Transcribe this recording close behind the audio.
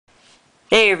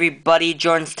Hey everybody,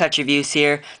 Jordan's Touch Reviews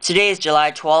here. Today is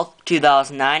July 12th,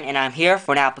 2009, and I'm here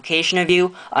for an application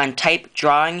review on type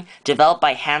drawing developed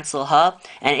by Hansol Huh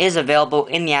and is available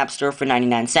in the App Store for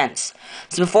 99 cents.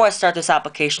 So before I start this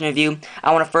application review,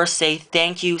 I want to first say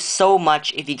thank you so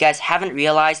much. If you guys haven't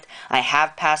realized, I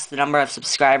have passed the number of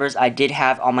subscribers I did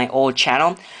have on my old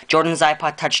channel. Jordan's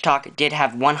iPod Touch Talk did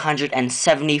have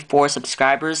 174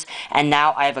 subscribers, and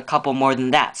now I have a couple more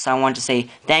than that. So I want to say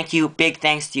thank you, big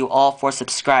thanks to you all for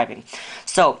subscribing.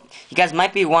 So, you guys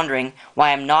might be wondering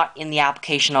why I'm not in the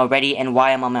application already and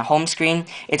why I'm on my home screen.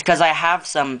 It's because I have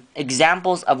some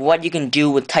examples of what you can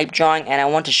do with type drawing, and I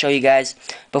want to show you guys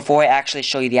before I actually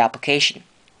show you the application.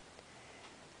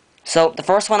 So, the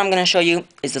first one I'm going to show you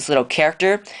is this little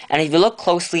character, and if you look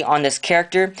closely on this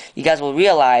character, you guys will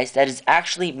realize that it's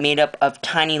actually made up of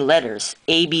tiny letters,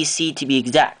 A, B, C to be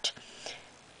exact.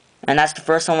 And that's the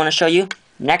first one I want to show you.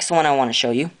 Next one I want to show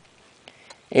you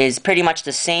is pretty much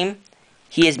the same.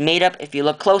 He is made up, if you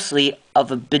look closely,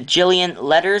 of a bajillion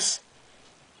letters,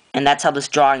 and that's how this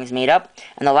drawing is made up.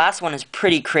 And the last one is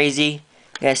pretty crazy.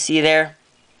 You guys see there?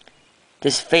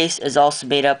 This face is also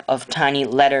made up of tiny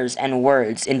letters and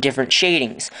words in different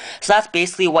shadings. So that's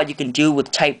basically what you can do with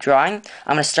type drawing.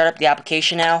 I'm going to start up the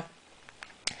application now.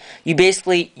 You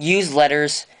basically use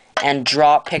letters and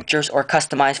draw pictures or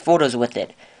customize photos with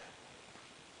it.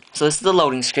 So this is the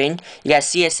loading screen. You guys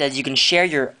see it says you can share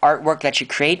your artwork that you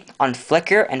create on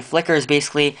Flickr, and Flickr is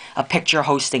basically a picture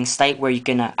hosting site where you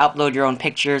can upload your own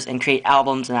pictures and create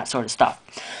albums and that sort of stuff.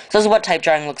 So this is what type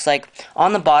drawing looks like.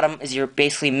 On the bottom is your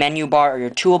basically menu bar or your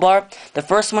toolbar. The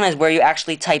first one is where you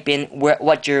actually type in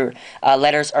what your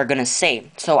letters are going to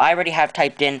say. So I already have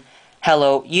typed in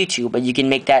hello YouTube, but you can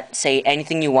make that say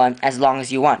anything you want as long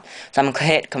as you want. So I'm going to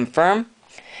hit confirm.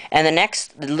 And the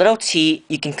next, the little T,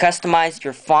 you can customize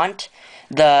your font,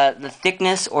 the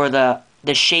thickness or the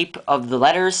shape of the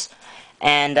letters,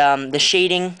 and the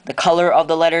shading, the color of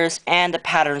the letters, and the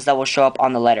patterns that will show up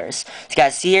on the letters. So you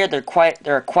guys see here, there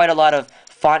are quite a lot of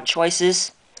font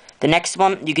choices. The next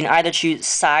one, you can either choose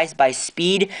size by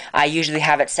speed. I usually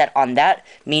have it set on that,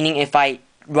 meaning if I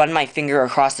run my finger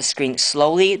across the screen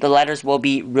slowly, the letters will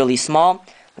be really small,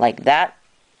 like that.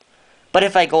 But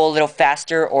if I go a little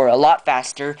faster or a lot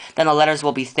faster, then the letters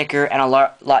will be thicker and a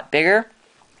lot bigger.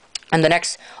 And the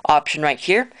next option right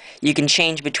here, you can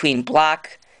change between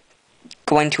black,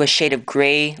 going to a shade of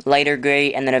gray, lighter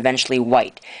gray, and then eventually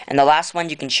white. And the last one,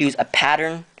 you can choose a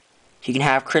pattern. You can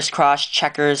have crisscross,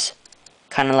 checkers,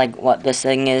 kind of like what this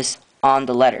thing is on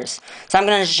the letters. So I'm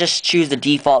going to just choose the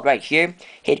default right here,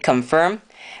 hit confirm.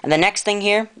 And the next thing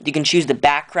here, you can choose the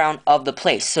background of the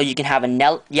place. So you can have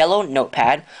a yellow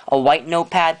notepad, a white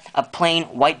notepad, a plain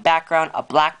white background, a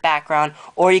black background,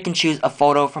 or you can choose a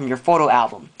photo from your photo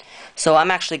album. So I'm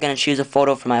actually going to choose a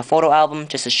photo from my photo album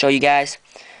just to show you guys.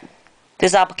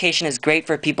 This application is great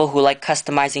for people who like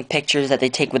customizing pictures that they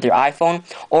take with their iPhone,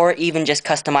 or even just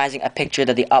customizing a picture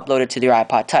that they uploaded to their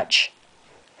iPod Touch.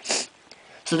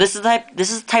 So this is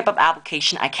the type of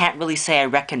application I can't really say I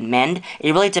recommend.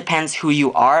 It really depends who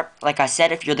you are. Like I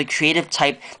said, if you're the creative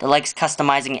type that likes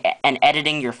customizing and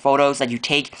editing your photos that you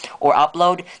take or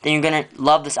upload, then you're going to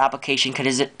love this application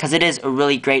because it is a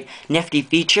really great nifty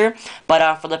feature.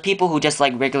 But for the people who just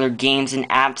like regular games and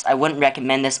apps, I wouldn't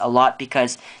recommend this a lot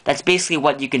because that's basically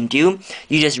what you can do.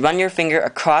 You just run your finger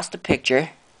across the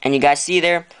picture, and you guys see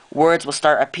there, words will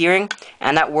start appearing,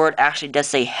 and that word actually does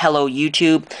say hello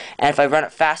YouTube. And if I run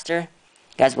it faster,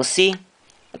 you guys will see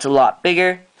it's a lot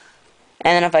bigger.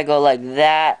 And then if I go like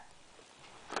that,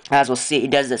 as we'll see,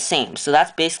 it does the same. So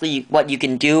that's basically what you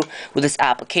can do with this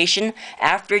application.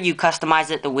 After you customize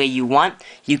it the way you want,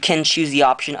 you can choose the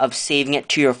option of saving it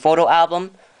to your photo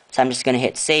album. So I'm just going to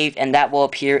hit save, and that will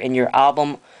appear in your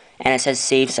album, and it says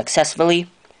save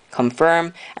successfully.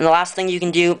 Confirm, and the last thing you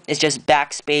can do is just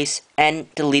backspace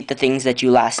and delete the things that you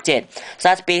last did. So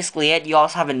that's basically it. You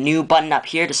also have a new button up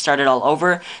here to start it all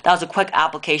over. That was a quick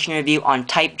application review on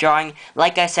type drawing.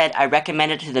 Like I said, I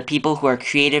recommend it to the people who are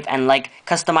creative and like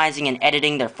customizing and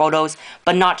editing their photos,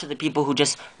 but not to the people who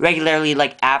just regularly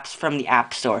like apps from the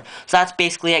App Store. So that's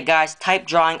basically it, guys. Type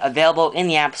drawing available in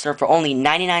the App Store for only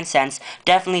 99 cents.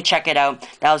 Definitely check it out.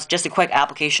 That was just a quick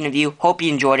application review. Hope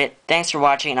you enjoyed it. Thanks for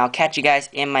watching, and I'll catch you guys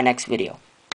in my next video.